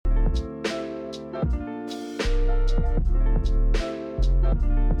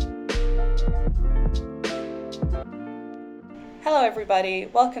Hello everybody,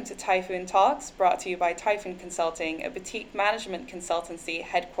 welcome to Typhoon Talks, brought to you by Typhoon Consulting, a boutique management consultancy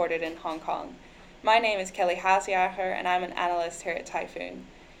headquartered in Hong Kong. My name is Kelly Hasiacher and I'm an analyst here at Typhoon.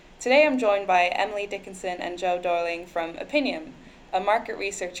 Today I'm joined by Emily Dickinson and Joe Dorling from Opinium, a market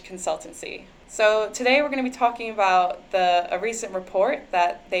research consultancy. So today we're going to be talking about a recent report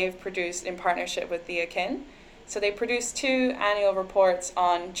that they've produced in partnership with The Akin. So they produced 2 annual reports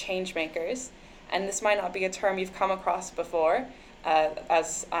on changemakers, and this might not be a term you've come across before,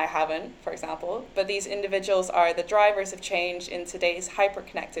 as I haven't, for example, but these individuals are the drivers of change in today's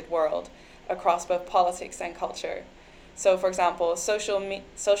hyper-connected world across both politics and culture. So, for example, social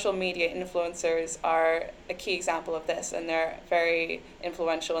media influencers are a key example of this, and they're very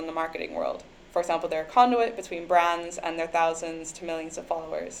influential in the marketing world. For example, they're a conduit between brands and their thousands to millions of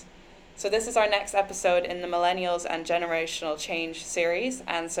followers. So this is our next episode in the Millennials and Generational Change series,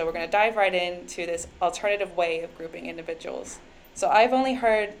 and so we're going to dive right into this alternative way of grouping individuals. So I've only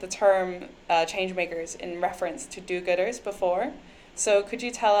heard the term changemakers in reference to do-gooders before. So could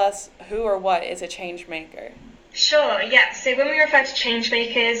you tell us who or what is a changemaker? Sure, yeah. So when we refer to change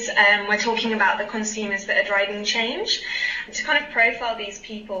makers, we're talking about the consumers that are driving change. To kind of profile these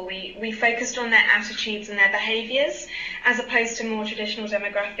people, we focused on their attitudes and their behaviours, as opposed to more traditional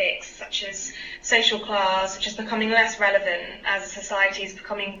demographics such as social class, which is becoming less relevant as society is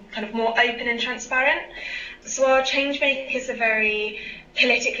becoming kind of more open and transparent. So our change makers are very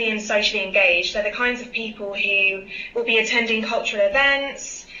politically and socially engaged. They're the kinds of people who will be attending cultural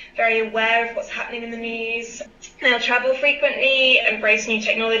events, very aware of what's happening in the news. They'll travel frequently, embrace new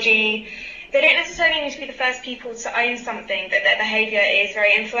technology. They don't necessarily need to be the first people to own something, but their behaviour is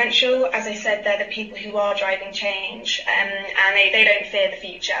very influential. As I said, they're the people who are driving change, and they don't fear the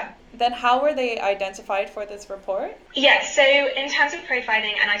future. Then how were they identified for this report? Yeah, so in terms of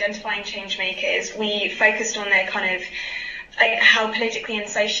profiling and identifying change makers, we focused on their kind of how politically and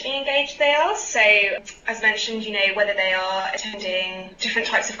socially engaged they are. So, as mentioned, whether they are attending different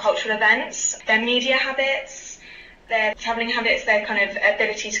types of cultural events, their media habits, their travelling habits, their kind of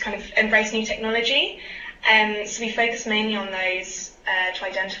ability to kind of embrace new technology. So we focus mainly on those to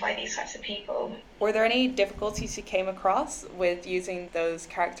identify these types of people. Were there any difficulties you came across with using those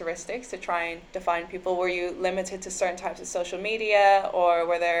characteristics to try and define people? Were you limited to certain types of social media, or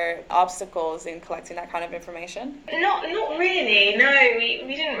were there obstacles in collecting that kind of information? Not really, no,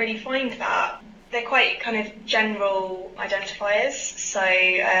 we didn't really find that. They're quite kind of general identifiers, so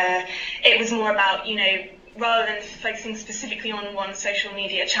it was more about, rather than focusing specifically on one social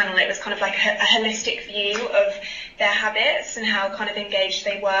media channel, it was kind of like a holistic view of their habits and how kind of engaged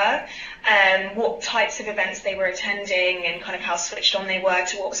they were, what types of events they were attending, and kind of how switched on they were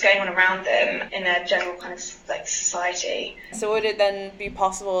to what was going on around them in their general kind of like society. So would it then be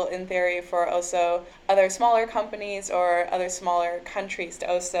possible in theory for also other smaller companies or other smaller countries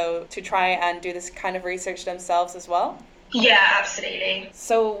to try and do this kind of research themselves as well? Yeah, absolutely.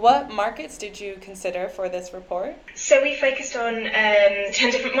 So what markets did you consider for this report? So we focused on 10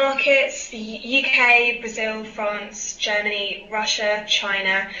 different markets: the UK, Brazil, France, Germany, Russia,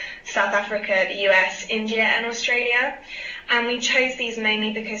 China, South Africa, the US, India and Australia. And we chose these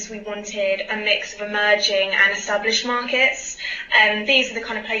mainly because we wanted a mix of emerging and established markets. These are the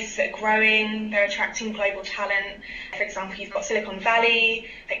kind of places that are growing, they're attracting global talent. For example, you've got Silicon Valley,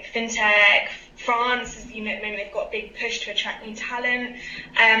 like fintech. France, maybe they've got a big push to attract new talent.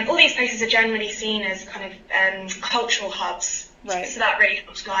 All these places are generally seen as kind of cultural hubs. Right. So that really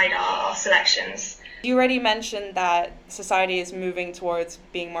helps guide our selections. You already mentioned that society is moving towards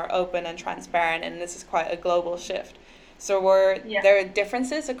being more open and transparent, and this is quite a global shift. So were there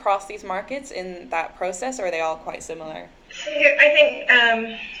differences across these markets in that process, or are they all quite similar? So I think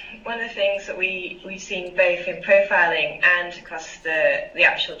one of the things that we've seen both in profiling and across the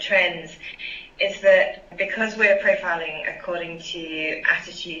actual trends is that because we're profiling according to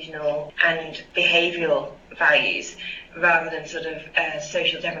attitudinal and behavioural values rather than sort of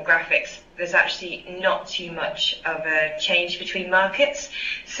social demographics, there's actually not too much of a change between markets.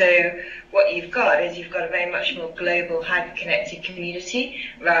 So what you've got is you've got a very much more global, hyper-connected community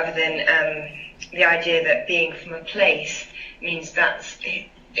rather than the idea that being from a place means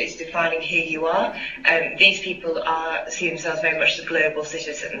it's defining who you are. These people see themselves very much as global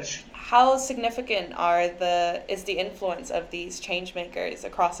citizens. How significant is the influence of these change makers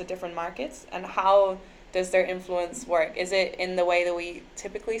across the different markets, and how does their influence work? Is it in the way that we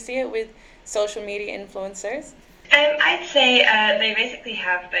typically see it with social media influencers? I'd say they basically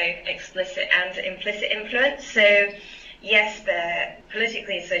have both explicit and implicit influence. So yes, they're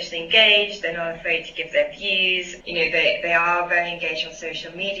politically and socially engaged, they're not afraid to give their views, they are very engaged on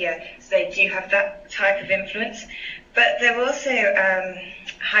social media, so they do have that type of influence. But they're also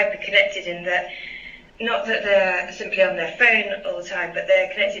hyper-connected in that, not that they're simply on their phone all the time, but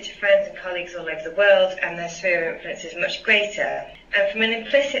they're connected to friends and colleagues all over the world, and their sphere of influence is much greater. And from an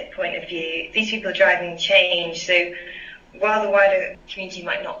implicit point of view, these people are driving change, so while the wider community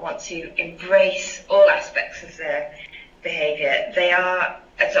might not want to embrace all aspects of their behaviour, they are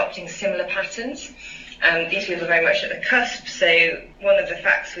adopting similar patterns. These people are very much at the cusp, so one of the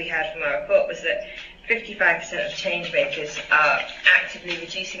facts we had from our report was that 55% of change makers are actively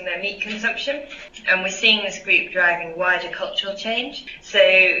reducing their meat consumption, and we're seeing this group driving wider cultural change. So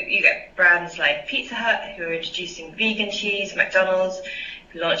you get brands like Pizza Hut who are introducing vegan cheese, McDonald's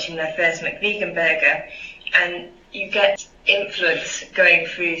launching their first McVegan burger, and you get influence going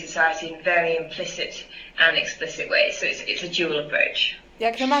through society in very implicit and explicit ways. So it's a dual approach. Yeah,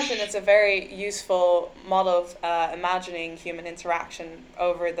 I can imagine it's a very useful model of imagining human interaction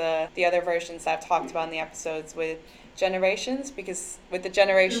over the other versions that I've talked about in the episodes with generations, because with the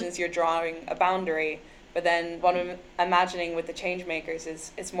generations you're drawing a boundary, but then what I'm imagining with the change makers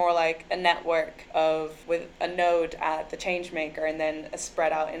is it's more like a network with a node at the change maker and then a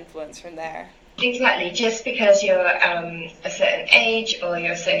spread out influence from there. Exactly. Just because you're a certain age or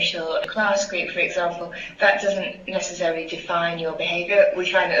your social class group, for example, that doesn't necessarily define your behaviour. We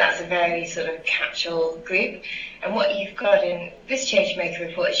find that that's a very sort of catch-all group. And what you've got in this Changemaker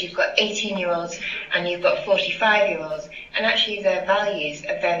report is you've got 18-year-olds and you've got 45-year-olds, and actually their values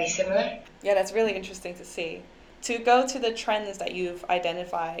are very similar. Yeah, that's really interesting to see. To go to the trends that you've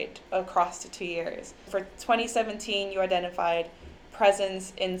identified across the 2 years, for 2017 you identified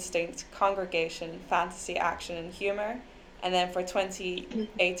presence, instinct, congregation, fantasy, action, and humor. And then for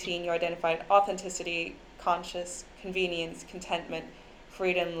 2018, you identified authenticity, conscious, convenience, contentment,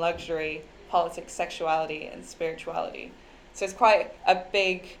 freedom, luxury, politics, sexuality, and spirituality. So it's quite a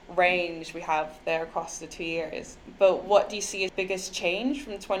big range we have there across the 2 years. But what do you see as biggest change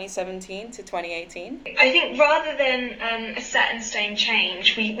from 2017 to 2018? I think rather than a set in stone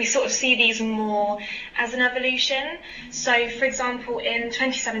change, we sort of see these more as an evolution. So, for example, in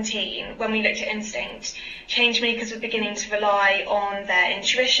 2017, when we looked at instinct, change makers were beginning to rely on their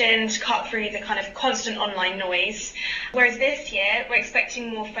intuition to cut through the kind of constant online noise. Whereas this year, we're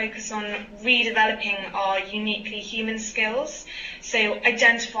expecting more focus on redeveloping our uniquely human skills. So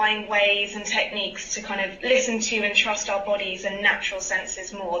identifying ways and techniques to kind of listen to and trust our bodies and natural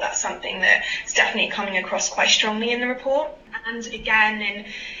senses more. That's something that's definitely coming across quite strongly in the report. And again, in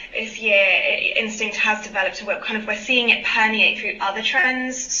this year, instinct has developed we're seeing it permeate through other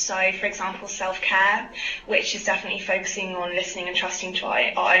trends. So, for example, self-care, which is definitely focusing on listening and trusting to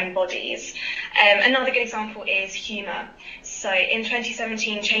our own bodies. Another good example is humour. So in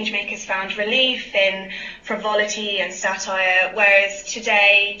 2017, changemakers found relief in frivolity and satire, whereas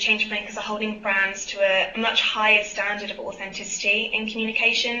today, changemakers are holding brands to a much higher standard of authenticity in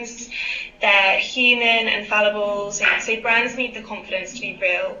communications. They're human and fallible, so brands need the confidence to be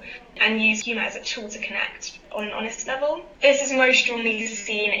real and use humour as a tool to connect on an honest level. This is most strongly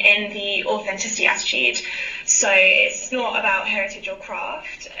seen in the authenticity attitude. So it's not about heritage or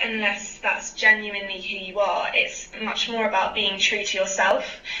craft, unless that's genuinely who you are. It's much more about being true to yourself.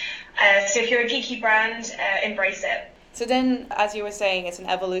 So if you're a geeky brand, embrace it. So then, as you were saying, it's an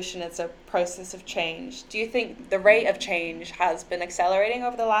evolution, it's a process of change. Do you think the rate of change has been accelerating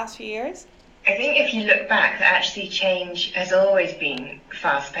over the last few years? I think if you look back, that actually change has always been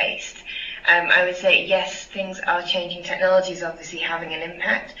fast-paced. I would say, yes, things are changing. Technology is obviously having an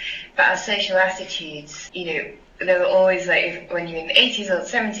impact, but our social attitudes, there were always, when you're in the 80s or the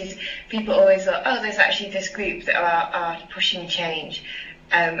 70s, people always thought, oh, there's actually this group that are pushing change.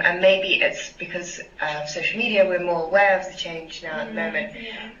 And maybe it's because of social media, we're more aware of the change now at the moment.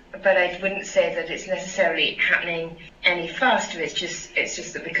 Yeah. But I wouldn't say that it's necessarily happening any faster. It's just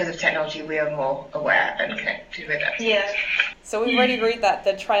that because of technology, we are more aware and connected with it. Yeah. So we've already agreed that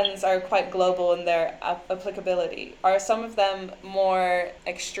the trends are quite global in their applicability. Are some of them more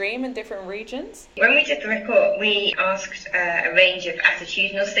extreme in different regions? When we did the report, we asked a range of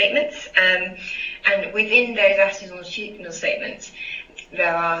attitudinal statements, and within those attitudinal statements,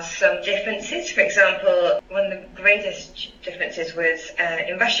 there are some differences. For example, one of the greatest differences was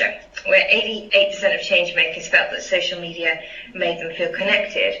in Russia, where 88% of change makers felt that social media made them feel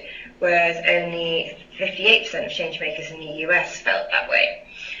connected, whereas only 58% of change makers in the US felt that way.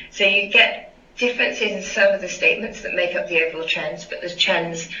 So you get differences in some of the statements that make up the overall trends, but the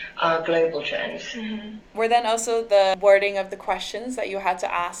trends are global trends. Mm-hmm. Were then also the wording of the questions that you had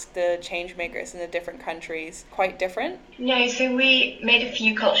to ask the change makers in the different countries quite different? No, so we made a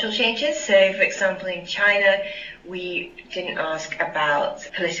few cultural changes. So, for example, in China, we didn't ask about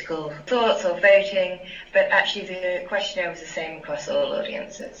political thoughts or voting, but actually the questionnaire was the same across all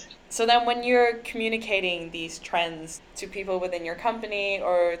audiences. So then when you're communicating these trends to people within your company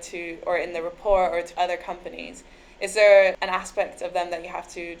or in the report or to other companies, is there an aspect of them that you have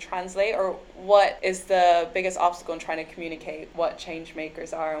to translate, or what is the biggest obstacle in trying to communicate what change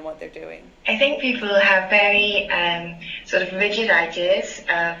makers are and what they're doing? I think people have very sort of rigid ideas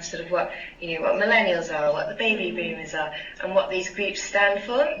of sort of what millennials are, what the baby boomers are, and what these groups stand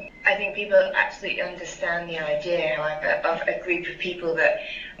for. I think people absolutely understand the idea, however, of a group of people that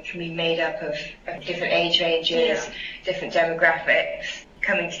can be made up of different age ranges, different demographics,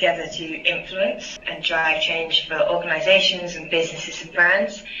 coming together to influence and drive change for organisations and businesses and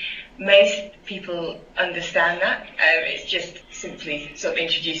brands. Most people understand that. It's just simply sort of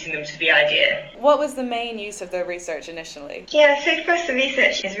introducing them to the idea. What was the main use of the research initially? Yeah, so for us the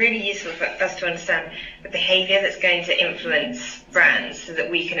research is really useful for us to understand the behaviour that's going to influence brands so that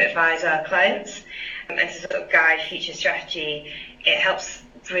we can advise our clients and to sort of guide future strategy. It helps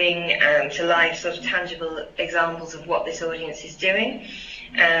bring to life sort of tangible examples of what this audience is doing.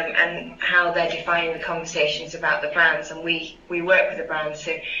 And how they're defining the conversations about the brands, and we work with the brands,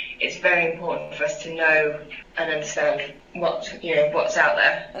 so it's very important for us to know and understand what's out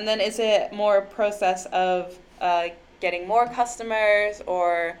there. And then is it more a process of getting more customers,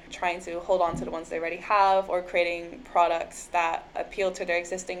 or trying to hold on to the ones they already have, or creating products that appeal to their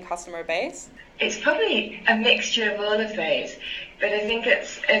existing customer base? It's probably a mixture of all of those, but I think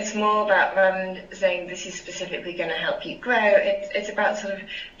it's more about rather than saying this is specifically going to help you grow, it's about sort of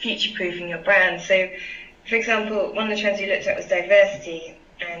future-proofing your brand. So, for example, one of the trends we looked at was diversity,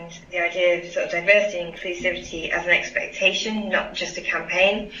 and the idea of sort of diversity and inclusivity as an expectation, not just a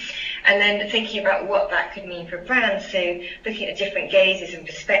campaign. And then thinking about what that could mean for brands, so looking at different gazes and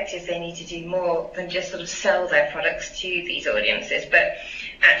perspectives, they need to do more than just sort of sell their products to these audiences, but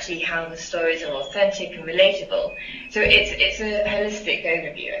actually how the stories are authentic and relatable. So it's a holistic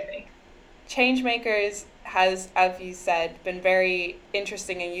overview, I think. Changemakers has, as you said, been very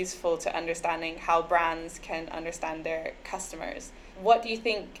interesting and useful to understanding how brands can understand their customers. What do you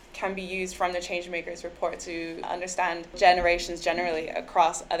think can be used from the Changemakers report to understand generations generally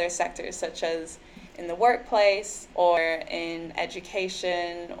across other sectors, such as in the workplace or in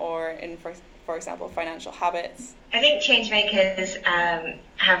education or in, for example, financial habits? I think changemakers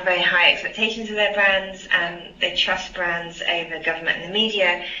have very high expectations of their brands, and they trust brands over government and the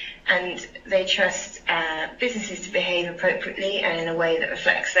media, and they trust businesses to behave appropriately and in a way that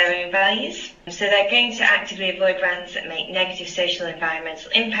reflects their own values. So they're going to actively avoid brands that make negative social and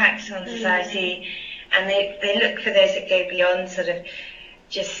environmental impacts on society, and they look for those that go beyond sort of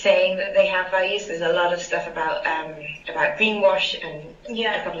just saying that they have values. There's a lot of stuff about greenwash, and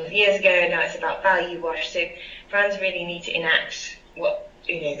a couple of years ago, now it's about value wash. So brands really need to enact what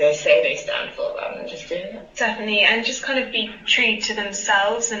they say they stand for rather than just doing it. Definitely, and just kind of be true to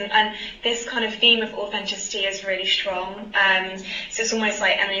themselves, and this kind of theme of authenticity is really strong. So it's almost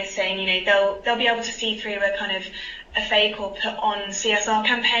like Emily is saying, they'll be able to see through a kind of a fake or put on CSR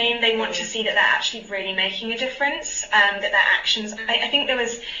campaign. They want to see that they're actually really making a difference, that their actions. I think there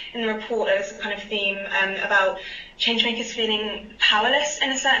was in the report there was a kind of theme about changemakers feeling powerless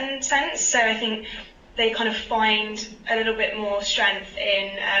in a certain sense. So I think they kind of find a little bit more strength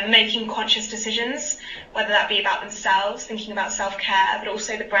in making conscious decisions, whether that be about themselves, thinking about self-care, but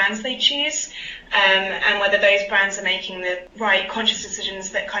also the brands they choose, and whether those brands are making the right conscious decisions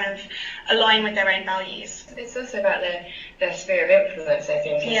that kind of align with their own values. It's also about their sphere of influence, I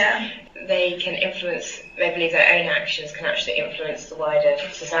think. Yeah. They can influence, they believe their own actions can actually influence the wider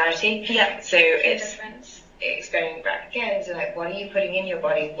society. Yeah. So it's going back again to like, what are you putting in your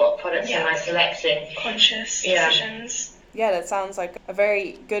body? What products am I selecting? Conscious decisions. Yeah, that sounds like a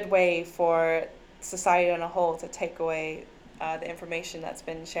very good way for society on a whole to take away the information that's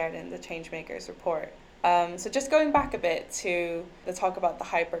been shared in the Changemakers report. So just going back a bit to the talk about the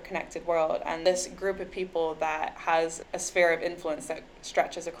hyper-connected world and this group of people that has a sphere of influence that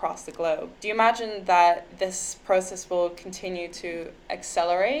stretches across the globe. Do you imagine that this process will continue to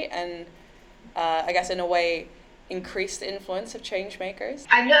accelerate and I guess in a way increase the influence of change makers?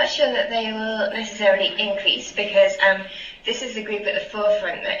 I'm not sure that they will necessarily increase, because this is the group at the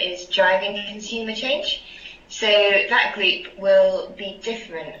forefront that is driving consumer change. So that group will be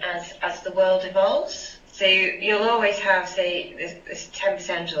different as the world evolves. So you'll always have, say, this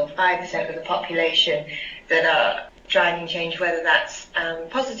 10% or 5% of the population that are driving change, whether that's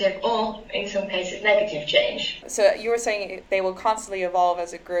positive or, in some cases, negative change. So you were saying they will constantly evolve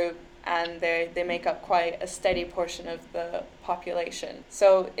as a group, and they make up quite a steady portion of the population.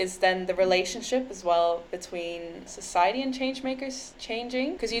 So is then the relationship as well between society and change makers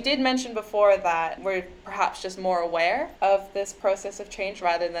changing? Because you did mention before that we're perhaps just more aware of this process of change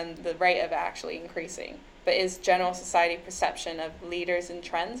rather than the rate of it actually increasing. But is general society perception of leaders and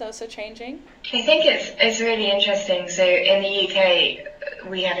trends also changing? I think it's really interesting. So in the UK,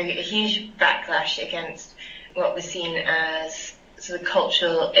 we had a huge backlash against what was seen as sort of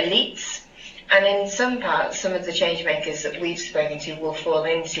cultural elites. And in some parts, some of the change makers that we've spoken to will fall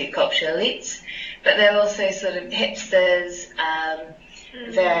into cultural elites. But they're also sort of hipsters.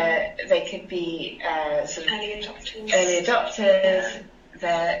 They could be sort of early adopters.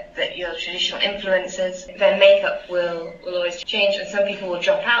 That your traditional influencers, their makeup will always change, and some people will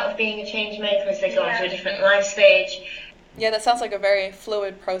drop out of being a change maker as they go onto a different life stage. Yeah, that sounds like a very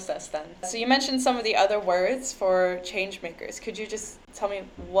fluid process then. So you mentioned some of the other words for change makers. Could you just tell me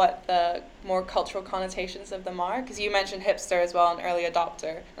what the more cultural connotations of them are? Because you mentioned hipster as well and early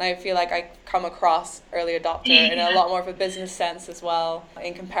adopter. And I feel like I come across early adopter in a lot more of a business sense as well,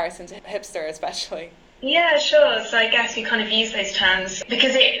 in comparison to hipster especially. Yeah, sure. So I guess we kind of use those terms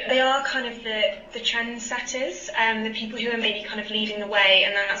because they are kind of the trend setters, the people who are maybe kind of leading the way,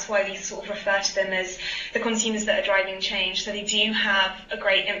 and that's why we sort of refer to them as the consumers that are driving change. So they do have a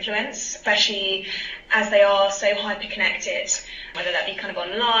great influence, especially as they are so hyper-connected, whether that be kind of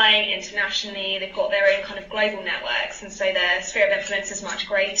online, internationally. They've got their own kind of global networks, and so their sphere of influence is much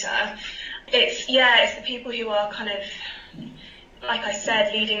greater. It's the people who are kind of, like I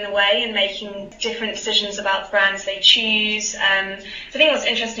said, leading the way and making different decisions about the brands they choose. So I think what's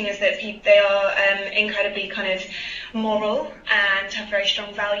interesting is that they are incredibly kind of moral and have very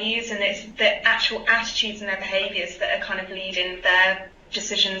strong values, and it's the actual attitudes and their behaviours that are kind of leading their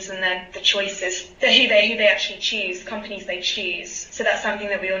decisions and the choices, who they actually choose, companies they choose. So that's something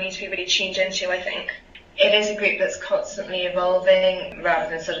that we all need to be really tuned into, I think. It is a group that's constantly evolving rather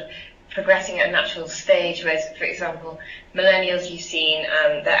than sort of progressing at a natural stage, whereas, for example, millennials, you've seen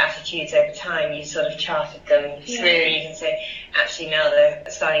their attitudes over time, you sort of charted them through, you can say, actually now they're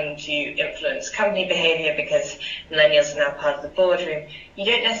starting to influence company behaviour because millennials are now part of the boardroom. You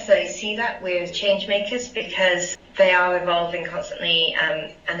don't necessarily see that with change makers because they are evolving constantly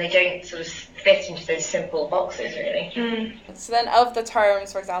and they don't sort of fit into those simple boxes, really. So then of the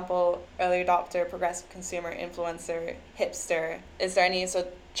terms, for example, early adopter, progressive consumer, influencer, hipster, is there any sort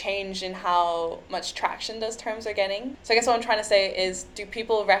of change in how much traction those terms are getting? So I guess what I'm trying to say is, do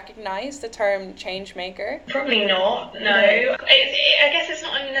people recognize the term change maker? Probably not, no. I guess it's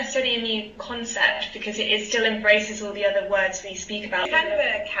not necessarily a new concept because it still embraces all the other words we speak about. It's kind of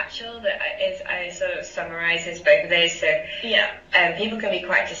a catch-all that sort of summarises both of those. So people can be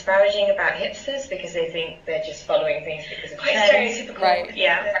quite disparaging about hipsters because they think they're just following things because of quite stereotypical. Right.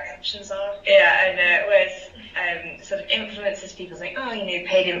 Yeah, their actions are. Yeah, I know. Whereas sort of influencers, people think,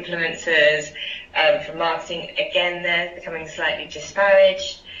 paid influencers for marketing, again, they're becoming slightly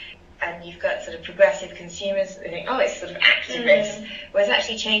disparaged. And you've got sort of progressive consumers who think, it's sort of activists. Whereas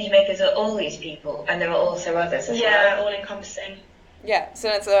actually change makers are all these people, and there are also others as well. Yeah, all encompassing. Yeah, so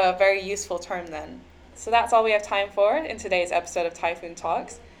it's a very useful term then. So that's all we have time for in today's episode of Typhoon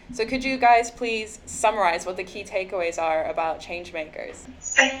Talks. So could you guys please summarize what the key takeaways are about change makers?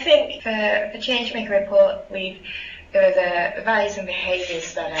 I think for the Changemaker report, there are the values and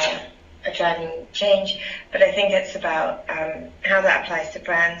behaviours that are driving change, but I think it's about how that applies to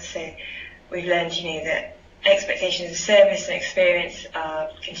brands. So we've learned, that expectations of service and experience are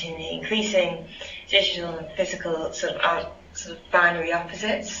continually increasing. Digital and physical aren't sort of binary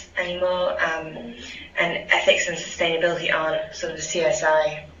opposites anymore, and ethics and sustainability aren't sort of a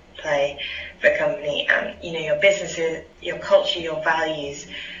CSI play for a company. Your businesses, your culture, your values,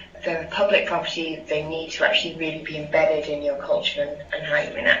 they're public property. They need to actually really be embedded in your culture and how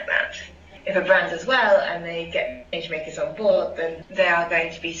you enact that. If a brand does well and they get change makers on board, then they are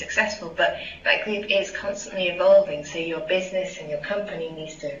going to be successful. But that group is constantly evolving, so your business and your company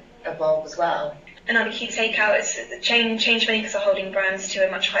needs to evolve as well. Another key takeout is that change makers are holding brands to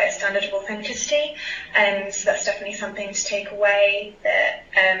a much higher standard of authenticity, so that's definitely something to take away, that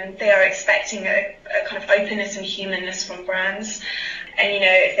they are expecting a kind of openness and humanness from brands. And,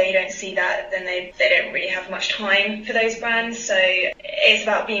 if they don't see that, then they don't really have much time for those brands. So it's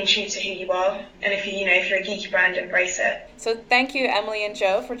about being true to who you are. And if you're a geeky brand, embrace it. So thank you, Emily and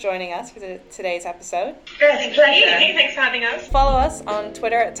Joe, for joining us for today's episode. Yes, pleasure. Thanks for having us. Follow us on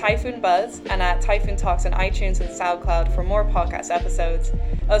Twitter at Typhoon Buzz and at Typhoon Talks on iTunes and SoundCloud for more podcast episodes.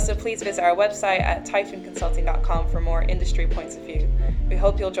 Also, please visit our website at typhoonconsulting.com for more industry points of view. We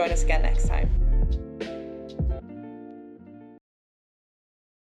hope you'll join us again next time.